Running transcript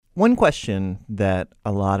One question that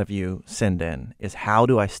a lot of you send in is, how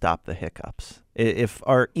do I stop the hiccups? If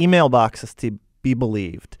our email box is to be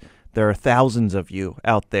believed, there are thousands of you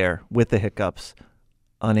out there with the hiccups,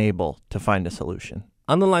 unable to find a solution.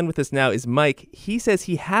 On the line with us now is Mike. He says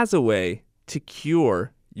he has a way to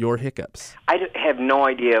cure your hiccups. I have no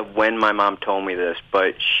idea when my mom told me this,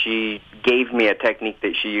 but she gave me a technique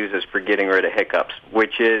that she uses for getting rid of hiccups,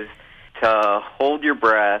 which is to hold your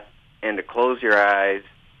breath and to close your eyes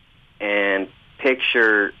and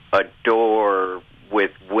picture a door with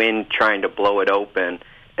wind trying to blow it open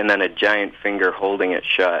and then a giant finger holding it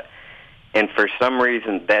shut. And for some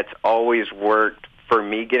reason, that's always worked for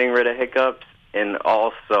me getting rid of hiccups, and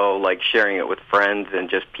also like sharing it with friends and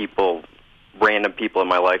just random people in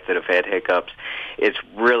my life that have had hiccups. It's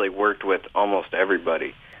really worked with almost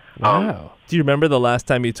everybody. Wow. Do you remember the last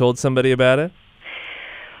time you told somebody about it?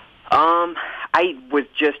 I was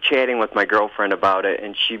just chatting with my girlfriend about it,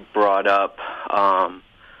 and she brought up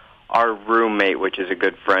our roommate, which is a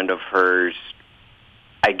good friend of hers.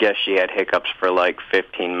 I guess she had hiccups for like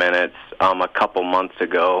 15 minutes a couple months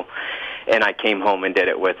ago, and I came home and did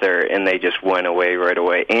it with her, and they just went away right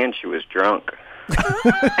away, and she was drunk.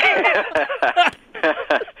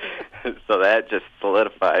 So that just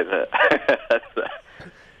solidifies it. That's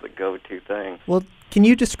the go-to thing. Well, can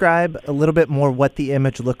you describe a little bit more what the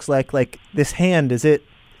image looks like? Like this hand, is it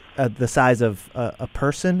the size of a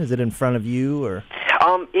person? Is it in front of you, or?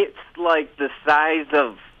 It's like the size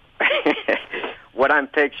of what I'm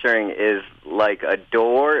picturing is like a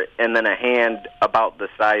door, and then a hand about the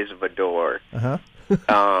size of a door. Uh-huh.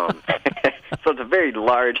 So it's a very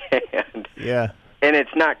large hand. Yeah. And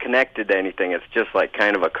it's not connected to anything. It's just like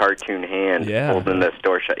kind of a cartoon hand holding this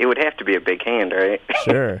door shut. It would have to be a big hand, right?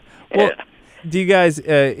 Sure. Yeah. Well, do you guys,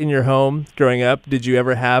 in your home growing up, did you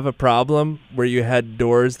ever have a problem where you had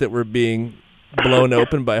doors that were being blown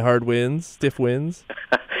open by hard winds, stiff winds?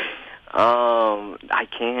 I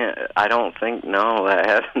can't. I don't think, no, that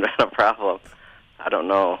hasn't been a problem. I don't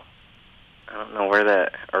know where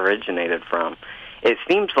that originated from. It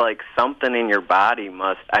seems like something in your body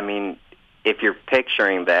must, I mean, if you're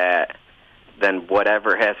picturing that, then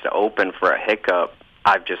whatever has to open for a hiccup,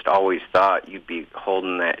 I've just always thought you'd be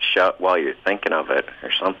holding that shut while you're thinking of it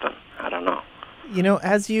or something. I don't know. You know,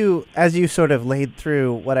 as you sort of laid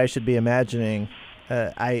through what I should be imagining,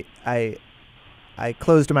 I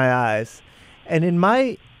closed my eyes, and in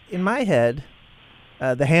my head,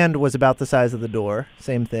 the hand was about the size of the door,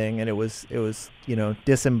 same thing, and it was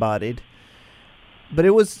disembodied, but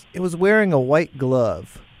it was wearing a white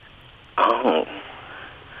glove. Oh,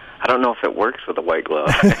 I don't know if it works with a white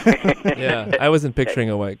glove. Yeah, I wasn't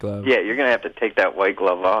picturing a white glove. Yeah, you're going to have to take that white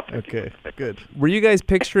glove off. Okay, good. Were you guys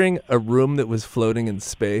picturing a room that was floating in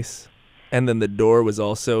space, and then the door was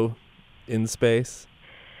also in space?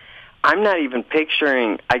 I'm not even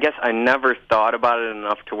picturing, I guess I never thought about it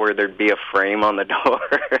enough to where there'd be a frame on the door.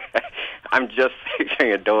 I'm just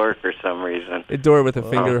picturing a door for some reason. A door with a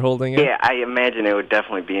finger holding it? Yeah, I imagine it would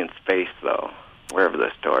definitely be in space, though, wherever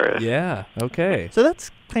this door is. Yeah, okay. So that's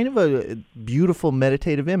kind of a beautiful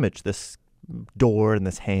meditative image, this door and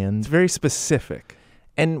this hand. It's very specific.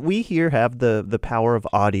 And we here have the power of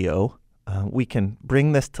audio. We can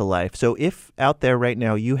bring this to life. So if out there right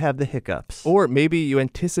now you have the hiccups. Or maybe you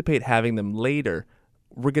anticipate having them later,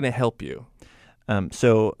 we're going to help you.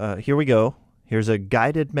 So here we go. Here's a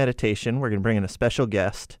guided meditation. We're going to bring in a special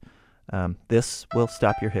guest. This will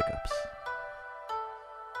stop your hiccups.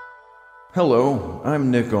 Hello,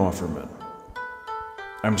 I'm Nick Offerman.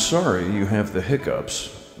 I'm sorry you have the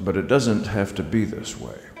hiccups, but it doesn't have to be this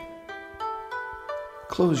way.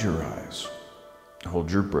 Close your eyes. Hold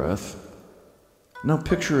your breath. Now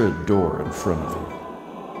picture a door in front of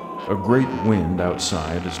you. A great wind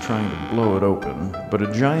outside is trying to blow it open, but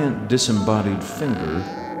a giant disembodied finger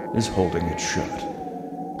is holding it shut.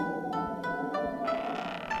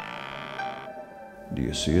 Do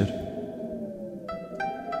you see it?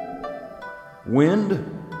 Wind,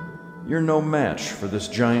 you're no match for this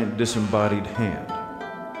giant disembodied hand.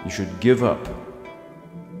 You should give up.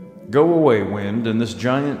 Go away, wind, and this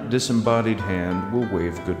giant disembodied hand will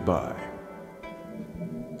wave goodbye.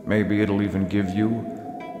 Maybe it'll even give you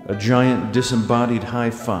a giant disembodied high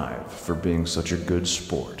five for being such a good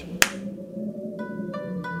sport.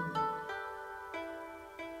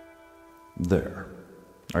 There.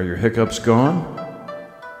 Are your hiccups gone?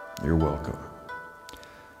 You're welcome.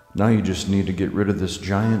 Now you just need to get rid of this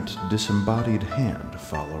giant disembodied hand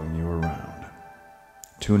following you around.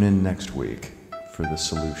 Tune in next week for the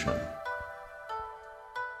solution.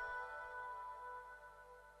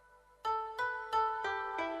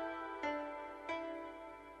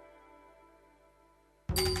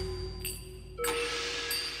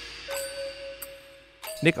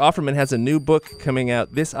 Nick Offerman has a new book coming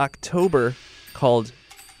out this October called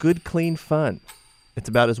Good Clean Fun. It's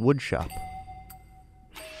about his wood shop.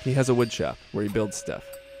 He has a wood shop where he builds stuff.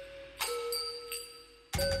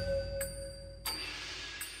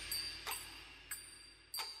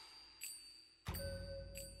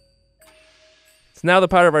 It's now the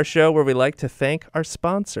part of our show where we like to thank our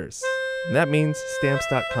sponsors. And that means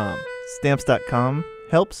Stamps.com. Stamps.com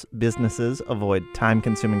helps businesses avoid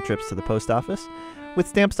time-consuming trips to the post office. With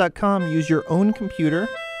Stamps.com, use your own computer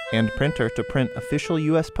and printer to print official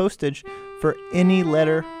U.S. postage for any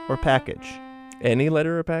letter or package. Any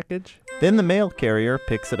letter or package? Then the mail carrier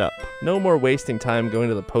picks it up. No more wasting time going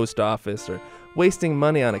to the post office or wasting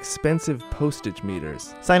money on expensive postage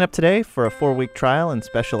meters. Sign up today for a 4-week trial and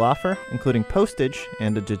special offer, including postage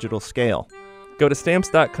and a digital scale. Go to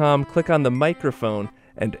Stamps.com, click on the microphone,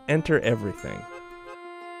 and enter everything.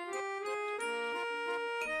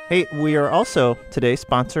 Hey, we are also today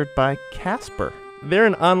sponsored by Casper. They're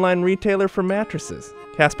an online retailer for mattresses.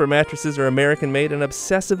 Casper mattresses are American-made and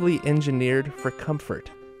obsessively engineered for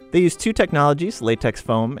comfort. They use 2 technologies, latex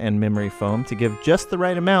foam and memory foam, to give just the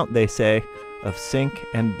right amount, they say, of sink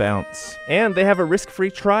and bounce. And they have a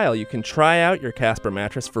risk-free trial. You can try out your Casper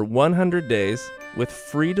mattress for 100 days with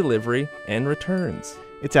free delivery and returns.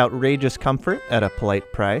 It's outrageous comfort at a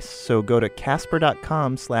polite price, so go to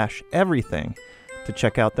casper.com/everything to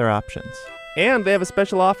check out their options. And they have a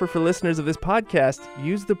special offer for listeners of this podcast.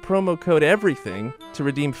 Use the promo code EVERYTHING to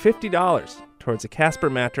redeem $50 towards a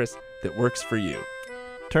Casper mattress that works for you.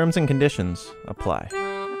 Terms and conditions apply.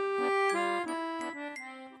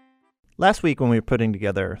 Last week when we were putting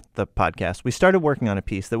together the podcast, we started working on a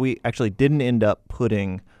piece that we actually didn't end up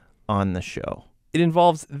putting on the show. It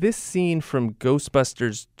involves this scene from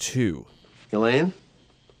Ghostbusters 2. Elaine,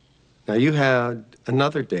 now you had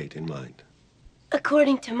another date in mind.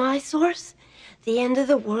 According to my source, the end of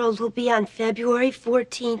the world will be on February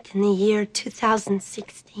 14th in the year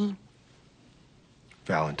 2016.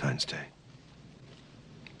 Valentine's Day.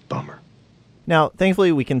 Bummer. Now,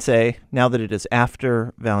 thankfully, we can say, now that it is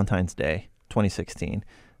after Valentine's Day 2016,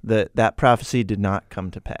 that prophecy did not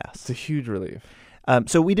come to pass. It's a huge relief.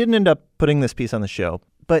 So we didn't end up putting this piece on the show.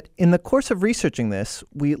 But in the course of researching this,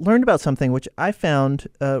 we learned about something which I found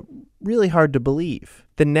really hard to believe.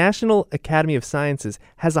 The National Academy of Sciences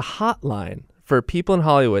has a hotline for people in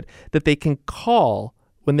Hollywood that they can call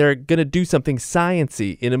when they're going to do something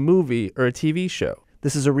science-y in a movie or a TV show.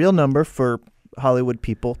 This is a real number for Hollywood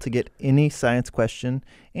people to get any science question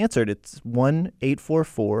answered. It's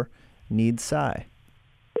 1-844-NEED-SCI.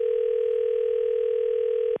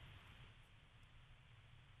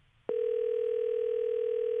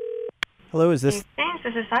 Hello, is this... Thanks,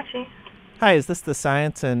 this is Sachi. Hi, is this the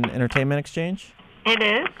Science and Entertainment Exchange? It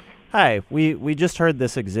is? Hi, we just heard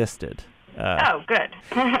this existed. Oh, good.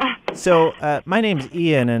 So, my name's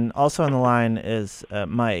Ian, and also on the line is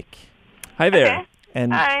Mike. Hi there. Okay.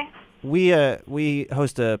 And Hi. we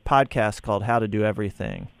host a podcast called How to Do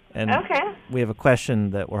Everything. And Okay. we have a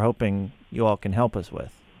question that we're hoping you all can help us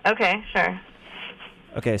with. Okay, sure.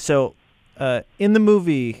 Okay, so in the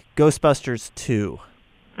movie Ghostbusters 2,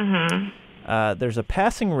 there's a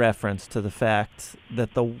passing reference to the fact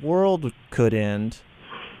that the world could end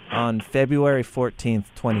on February 14th,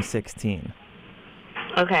 2016.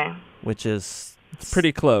 Okay. Which is It's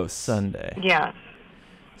pretty close. Sunday. Yeah.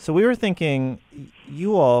 So we were thinking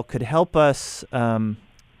you all could help us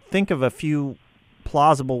think of a few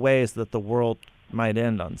plausible ways that the world might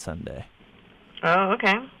end on Sunday. Oh,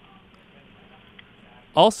 okay.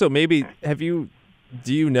 Also, maybe,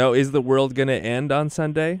 do you know, is the world going to end on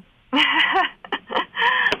Sunday?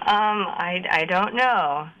 I don't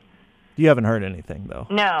know. You haven't heard anything, though.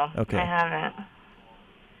 No, Okay. I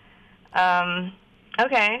haven't.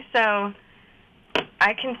 Okay, so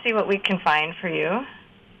I can see what we can find for you. Oh,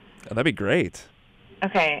 that'd be great.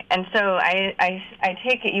 Okay, and so I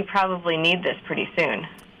take it you probably need this pretty soon.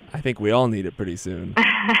 I think we all need it pretty soon.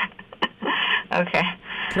 Okay.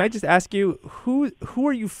 Can I just ask you, who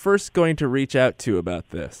are you first going to reach out to about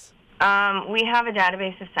this? We have a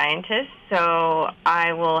database of scientists, so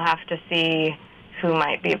I will have to see who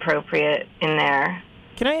might be appropriate in there.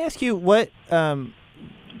 Can I ask you what,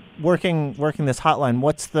 working this hotline,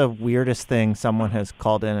 what's the weirdest thing someone has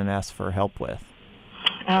called in and asked for help with?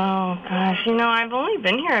 Oh, gosh. I've only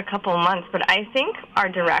been here a couple of months, but I think our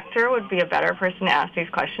director would be a better person to ask these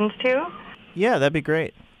questions to. Yeah, that'd be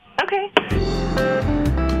great. Okay.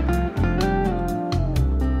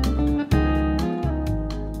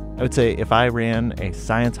 I would say if I ran a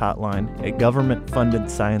science hotline, a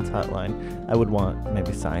government-funded science hotline, I would want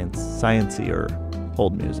maybe sciencey or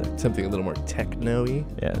hold music. Something a little more techno-y.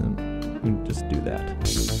 Yeah, we can just do that.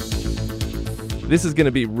 This is going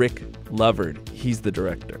to be Rick Lovard. He's the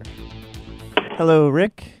director. Hello,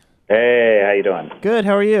 Rick. Hey, how you doing? Good,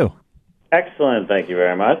 how are you? Excellent, thank you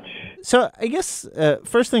very much. So I guess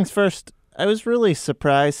first things first, I was really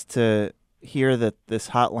surprised to hear that this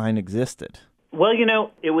hotline existed. Well,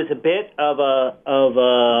 it was a bit of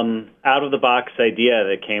out of the box idea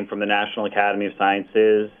that came from the National Academy of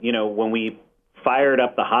Sciences. When we fired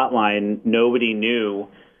up the hotline, nobody knew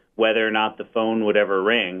whether or not the phone would ever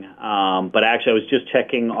ring. But actually, I was just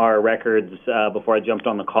checking our records before I jumped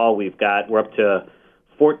on the call. We're up to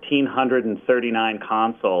 1,439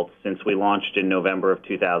 consults since we launched in November of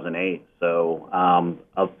 2008. So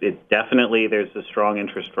there's a strong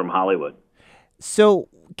interest from Hollywood. So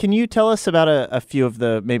can you tell us about a few of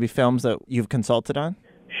the maybe films that you've consulted on?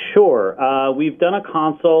 Sure. We've done a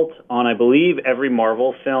consult on, I believe, every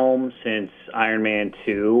Marvel film since Iron Man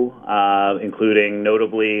 2, including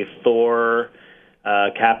notably Thor,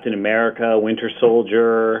 Captain America, Winter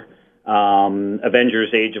Soldier,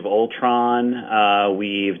 Avengers Age of Ultron.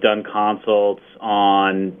 We've done consults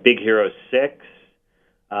on Big Hero 6,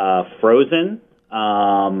 Frozen.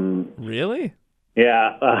 Really?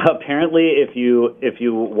 Yeah. Apparently, if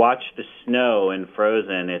you watch the snow in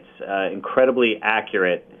Frozen, it's incredibly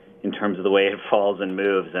accurate in terms of the way it falls and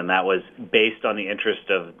moves, and that was based on the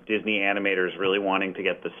interest of Disney animators really wanting to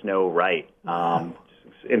get the snow right.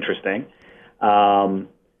 It's interesting.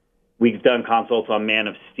 We've done consults on Man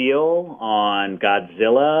of Steel, on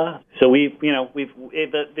Godzilla. So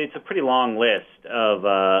it's a pretty long list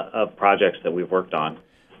of projects that we've worked on.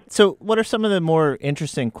 So what are some of the more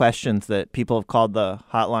interesting questions that people have called the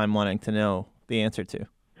hotline wanting to know the answer to?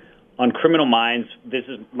 On Criminal Minds, this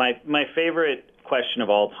is my favorite question of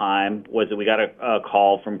all time was that we got a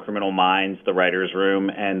call from Criminal Minds, the writer's room,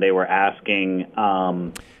 and they were asking...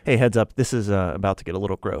 hey, heads up, this is about to get a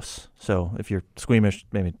little gross. So if you're squeamish,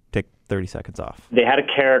 maybe take 30 seconds off. They had a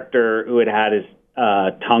character who had his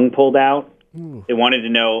tongue pulled out. Ooh. They wanted to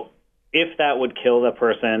know if that would kill the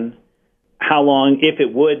person, how long, if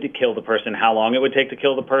it would kill the person, how long it would take to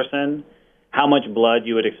kill the person, how much blood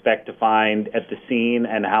you would expect to find at the scene,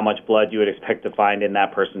 and how much blood you would expect to find in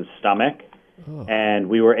that person's stomach. Oh. And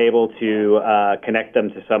we were able to connect them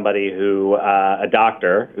to somebody who, a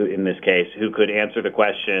doctor, in this case, who could answer the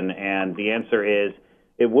question. And the answer is,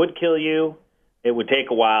 it would kill you. It would take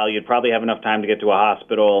a while. You'd probably have enough time to get to a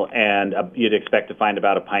hospital, and you'd expect to find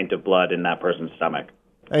about a pint of blood in that person's stomach.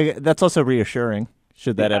 That's also reassuring,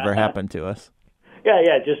 should that ever happen to us.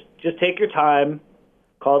 Yeah. Just take your time.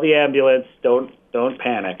 Call the ambulance. Don't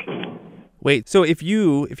panic. Wait, so if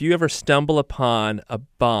you ever stumble upon a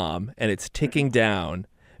bomb and it's ticking down,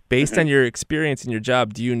 based on your experience in your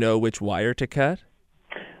job, do you know which wire to cut?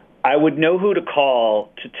 I would know who to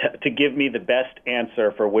call to give me the best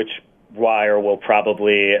answer for which wire will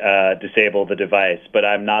probably disable the device, but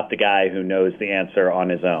I'm not the guy who knows the answer on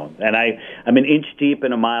his own. And I'm an inch deep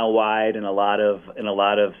and a mile wide in a lot of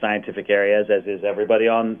scientific areas, as is everybody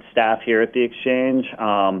on staff here at the Exchange.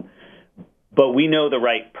 But we know the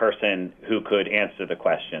right person who could answer the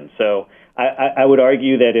question. So I would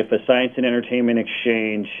argue that if a Science and Entertainment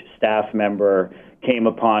Exchange staff member came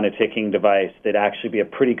upon a ticking device, they'd actually be a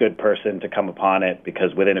pretty good person to come upon it,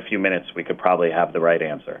 because within a few minutes we could probably have the right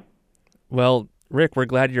answer. Well, Rick, we're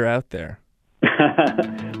glad you're out there.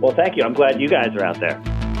 Well, thank you. I'm glad you guys are out there.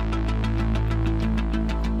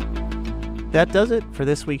 That does it for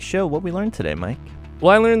this week's show. What we learned today, Mike?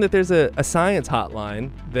 Well, I learned that there's a science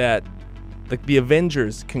hotline that the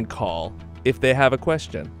Avengers can call if they have a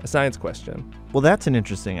question, a science question. Well, that's an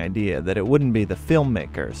interesting idea, that it wouldn't be the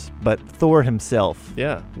filmmakers, but Thor himself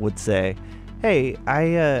would say, hey,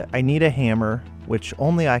 I need a hammer, which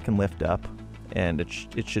only I can lift up, and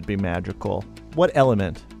it should be magical. What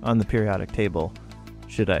element on the periodic table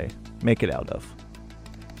should I make it out of?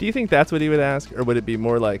 Do you think that's what he would ask, or would it be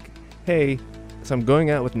more like, hey, so I'm going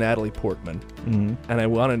out with Natalie Portman, and I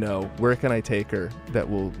want to know, where can I take her that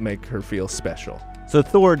will make her feel special? So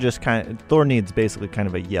Thor needs basically kind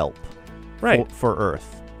of a Yelp, right, for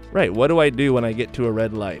Earth. Right. What do I do when I get to a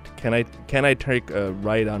red light? Can I take a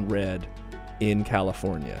right on red in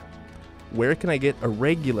California? Where can I get a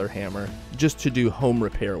regular hammer just to do home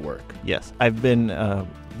repair work? Yes, I've been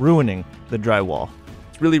ruining the drywall.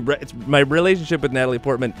 It's my relationship with Natalie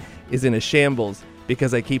Portman is in a shambles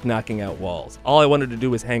because I keep knocking out walls. All I wanted to do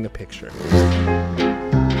was hang a picture.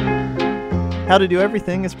 How to Do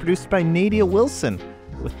Everything is produced by Nadia Wilson,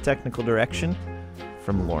 with technical direction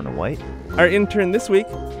from Lorna White. Our intern this week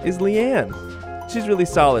is Leanne. She's really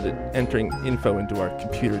solid at entering info into our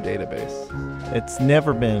computer database. It's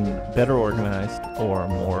never been better organized or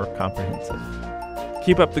more comprehensive.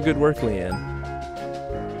 Keep up the good work, Leanne.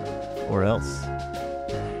 Or else.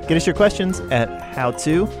 Get us your questions at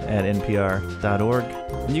howto@npr.org.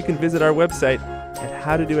 And you can visit our website at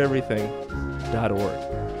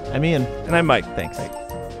howtodoeverything.org. I'm Ian. And I'm Mike. Thanks.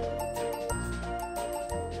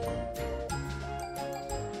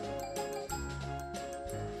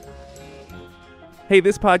 Hey,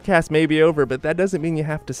 this podcast may be over, but that doesn't mean you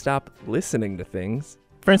have to stop listening to things.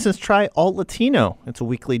 For instance, try Alt Latino. It's a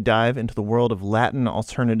weekly dive into the world of Latin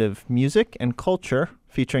alternative music and culture,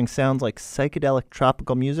 featuring sounds like psychedelic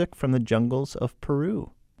tropical music from the jungles of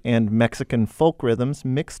Peru and Mexican folk rhythms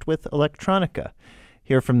mixed with electronica.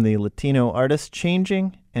 Hear from the Latino artists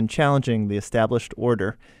changing and challenging the established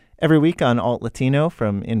order. Every week on Alt Latino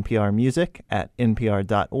from NPR Music at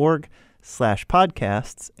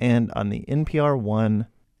npr.org/podcasts and on the NPR One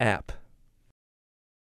app.